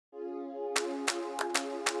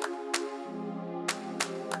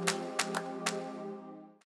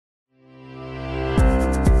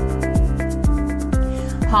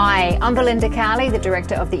Hi, I'm Belinda Carley, the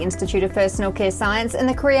Director of the Institute of Personal Care Science and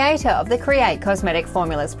the creator of the Create Cosmetic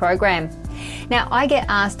Formulas program. Now, I get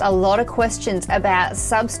asked a lot of questions about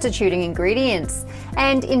substituting ingredients,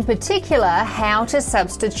 and in particular, how to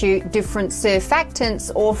substitute different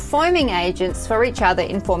surfactants or foaming agents for each other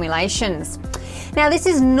in formulations. Now, this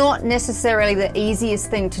is not necessarily the easiest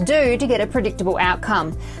thing to do to get a predictable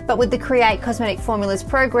outcome, but with the Create Cosmetic Formulas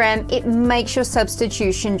program, it makes your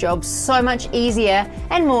substitution job so much easier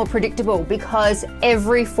and more predictable because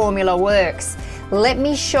every formula works. Let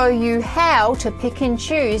me show you how to pick and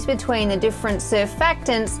choose between the different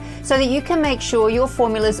surfactants so that you can make sure your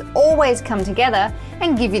formulas always come together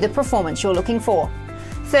and give you the performance you're looking for.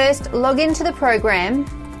 First, log into the program,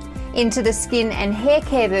 into the skin and hair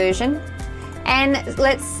care version, and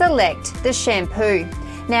let's select the shampoo.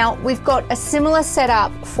 Now, we've got a similar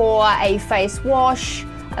setup for a face wash,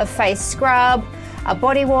 a face scrub, a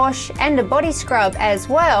body wash, and a body scrub as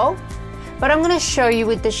well. But I'm going to show you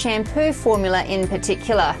with the shampoo formula in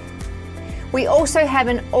particular. We also have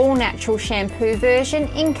an all-natural shampoo version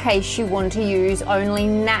in case you want to use only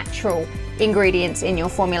natural ingredients in your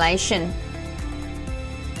formulation.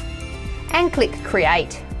 And click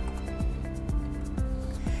Create.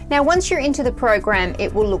 Now, once you're into the program,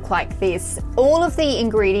 it will look like this. All of the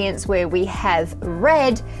ingredients where we have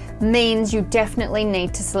red means you definitely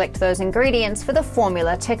need to select those ingredients for the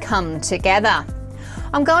formula to come together.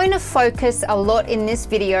 I'm going to focus a lot in this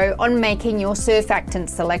video on making your surfactant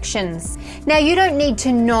selections. Now, you don't need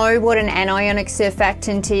to know what an anionic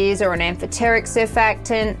surfactant is or an amphoteric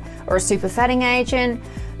surfactant or a superfatting agent.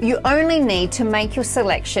 You only need to make your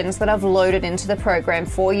selections that I've loaded into the program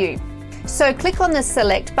for you. So click on the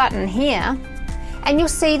select button here and you'll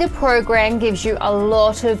see the program gives you a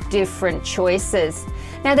lot of different choices.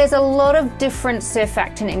 Now, there's a lot of different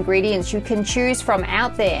surfactant ingredients you can choose from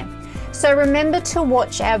out there. So remember to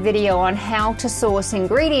watch our video on how to source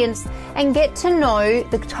ingredients and get to know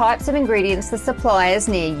the types of ingredients the suppliers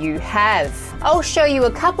near you have. I'll show you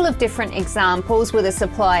a couple of different examples with a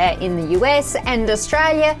supplier in the US and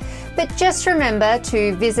Australia, but just remember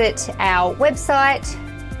to visit our website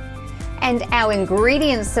and our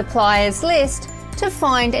ingredient suppliers list to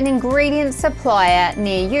find an ingredient supplier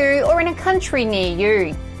near you or in a country near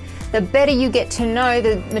you. The better you get to know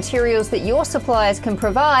the materials that your suppliers can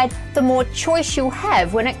provide, the more choice you'll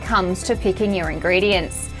have when it comes to picking your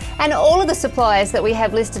ingredients. And all of the suppliers that we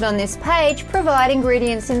have listed on this page provide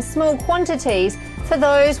ingredients in small quantities for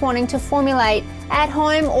those wanting to formulate at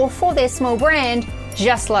home or for their small brand,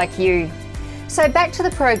 just like you. So back to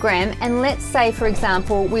the program, and let's say, for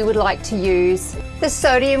example, we would like to use the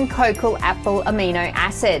sodium cocoa apple amino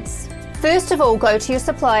acids. First of all, go to your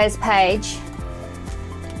suppliers page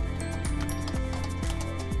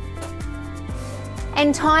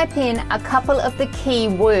and type in a couple of the key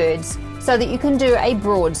words so that you can do a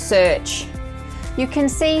broad search. You can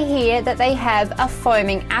see here that they have a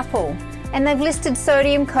foaming apple, and they've listed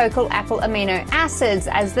sodium cocoa apple amino acids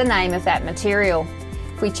as the name of that material.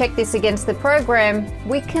 If we check this against the program,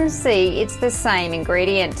 we can see it's the same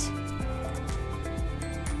ingredient.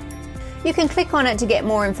 You can click on it to get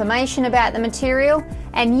more information about the material,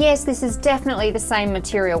 and yes, this is definitely the same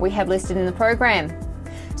material we have listed in the program.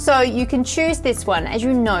 So you can choose this one as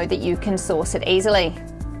you know that you can source it easily.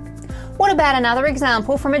 What about another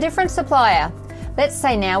example from a different supplier? Let's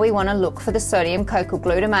say now we want to look for the sodium cocoa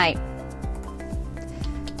glutamate.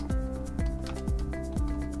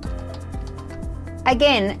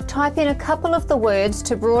 Again, type in a couple of the words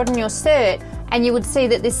to broaden your search, and you would see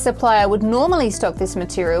that this supplier would normally stock this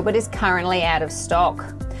material but is currently out of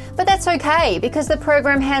stock. But that's okay because the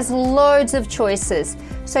program has loads of choices,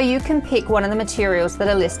 so you can pick one of the materials that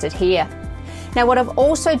are listed here. Now, what I've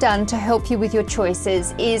also done to help you with your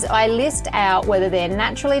choices is I list out whether they're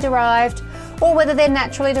naturally derived or whether they're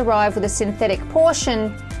naturally derived with a synthetic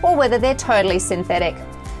portion or whether they're totally synthetic.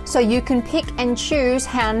 So you can pick and choose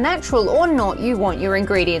how natural or not you want your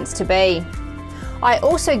ingredients to be. I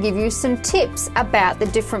also give you some tips about the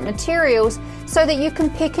different materials so that you can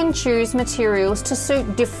pick and choose materials to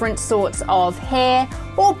suit different sorts of hair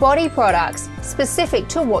or body products specific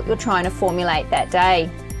to what you're trying to formulate that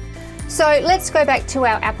day. So let's go back to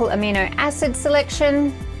our apple amino acid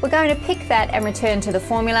selection. We're going to pick that and return to the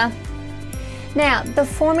formula. Now, the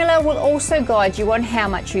formula will also guide you on how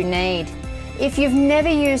much you need. If you've never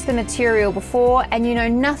used the material before and you know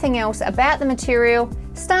nothing else about the material,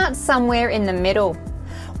 start somewhere in the middle.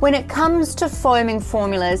 When it comes to foaming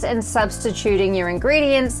formulas and substituting your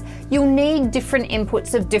ingredients, you'll need different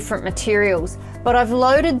inputs of different materials, but I've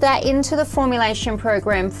loaded that into the formulation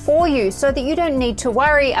program for you so that you don't need to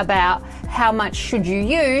worry about how much should you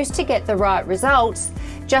use to get the right results.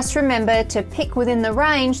 Just remember to pick within the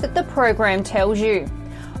range that the program tells you.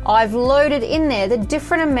 I've loaded in there the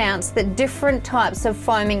different amounts that different types of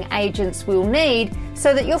foaming agents will need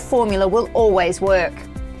so that your formula will always work.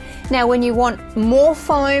 Now, when you want more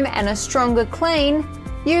foam and a stronger clean,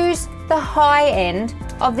 use the high end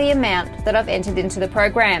of the amount that I've entered into the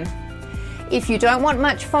program. If you don't want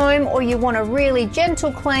much foam or you want a really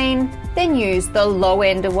gentle clean, then use the low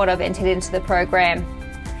end of what I've entered into the program.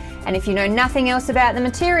 And if you know nothing else about the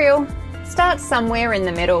material, start somewhere in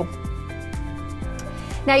the middle.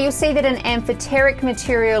 Now you'll see that an amphoteric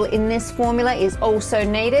material in this formula is also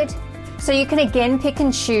needed. So you can again pick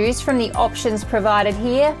and choose from the options provided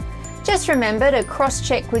here. Just remember to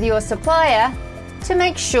cross-check with your supplier to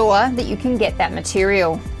make sure that you can get that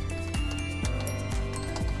material.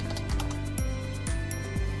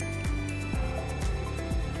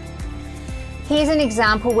 Here's an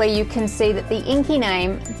example where you can see that the inky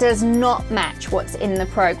name does not match what's in the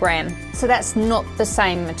program, so that's not the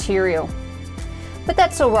same material. But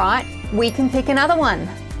that's all right, we can pick another one.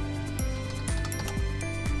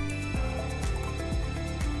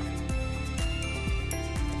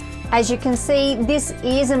 As you can see, this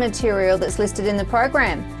is a material that's listed in the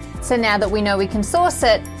program. So now that we know we can source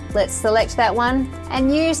it, let's select that one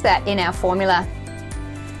and use that in our formula.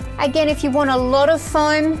 Again, if you want a lot of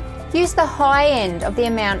foam, use the high end of the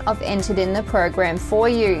amount I've entered in the program for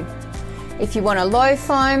you. If you want a low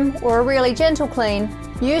foam or a really gentle clean,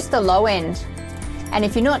 use the low end. And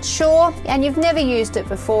if you're not sure and you've never used it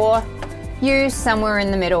before, use somewhere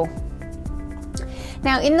in the middle.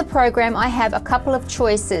 Now in the program I have a couple of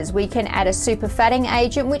choices. We can add a super fatting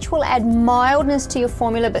agent which will add mildness to your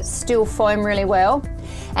formula but still foam really well.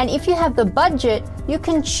 And if you have the budget, you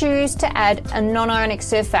can choose to add a non-ionic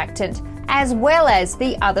surfactant as well as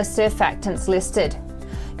the other surfactants listed.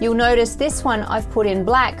 You'll notice this one I've put in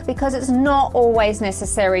black because it's not always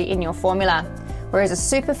necessary in your formula, whereas a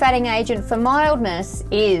super fatting agent for mildness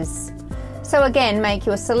is. So again, make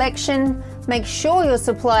your selection, make sure your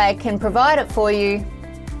supplier can provide it for you,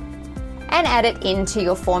 and add it into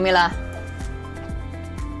your formula.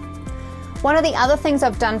 One of the other things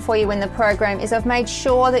I've done for you in the program is I've made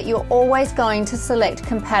sure that you're always going to select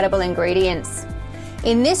compatible ingredients.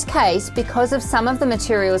 In this case, because of some of the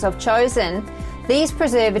materials I've chosen, these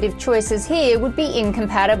preservative choices here would be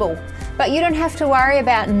incompatible. But you don't have to worry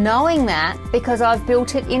about knowing that because I've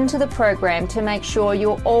built it into the program to make sure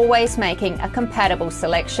you're always making a compatible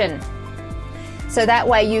selection. So that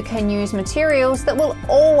way you can use materials that will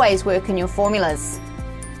always work in your formulas.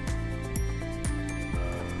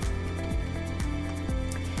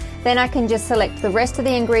 Then I can just select the rest of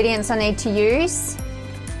the ingredients I need to use.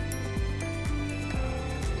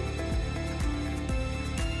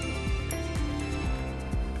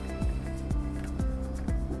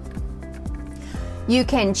 You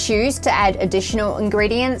can choose to add additional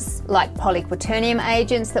ingredients like polyquaternium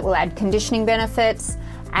agents that will add conditioning benefits,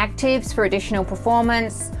 actives for additional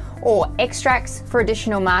performance, or extracts for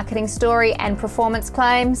additional marketing story and performance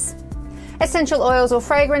claims, essential oils or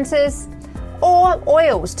fragrances, or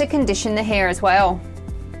oils to condition the hair as well.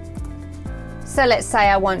 So let's say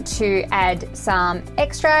I want to add some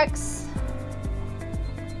extracts.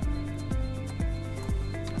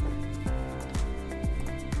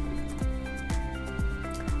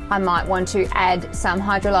 I might want to add some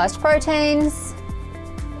hydrolyzed proteins.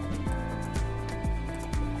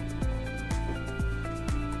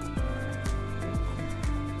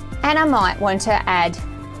 And I might want to add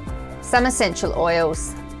some essential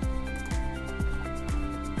oils.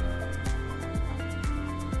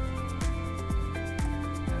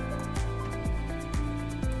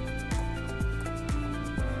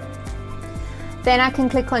 Then I can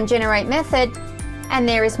click on Generate Method, and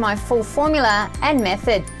there is my full formula and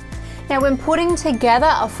method. Now when putting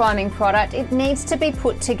together a foaming product, it needs to be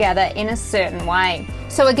put together in a certain way.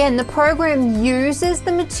 So again, the program uses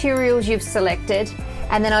the materials you've selected,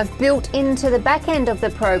 and then I've built into the back end of the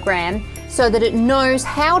program so that it knows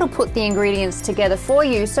how to put the ingredients together for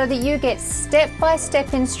you so that you get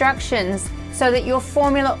step-by-step instructions so that your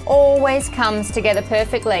formula always comes together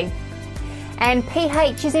perfectly. And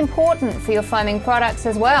pH is important for your foaming products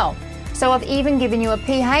as well. So I've even given you a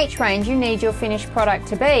pH range you need your finished product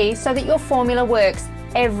to be so that your formula works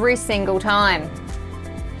every single time.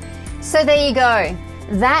 So there you go.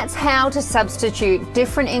 That's how to substitute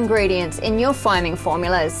different ingredients in your foaming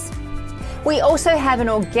formulas. We also have an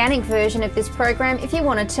organic version of this program if you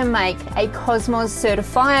wanted to make a Cosmos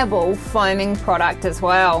certifiable foaming product as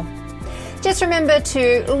well. Just remember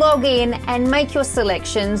to log in and make your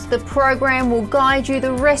selections. The program will guide you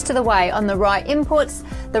the rest of the way on the right inputs,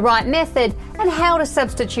 the right method, and how to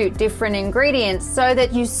substitute different ingredients so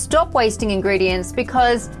that you stop wasting ingredients,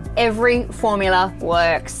 because every formula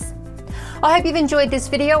works. I hope you've enjoyed this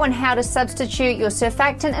video on how to substitute your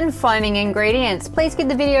surfactant and foaming ingredients. Please give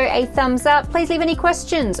the video a thumbs up. Please leave any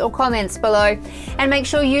questions or comments below. And make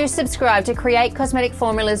sure you subscribe to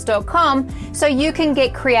createcosmeticformulas.com so you can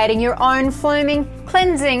get creating your own foaming,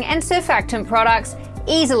 cleansing and surfactant products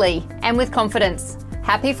easily and with confidence.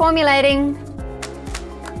 Happy formulating!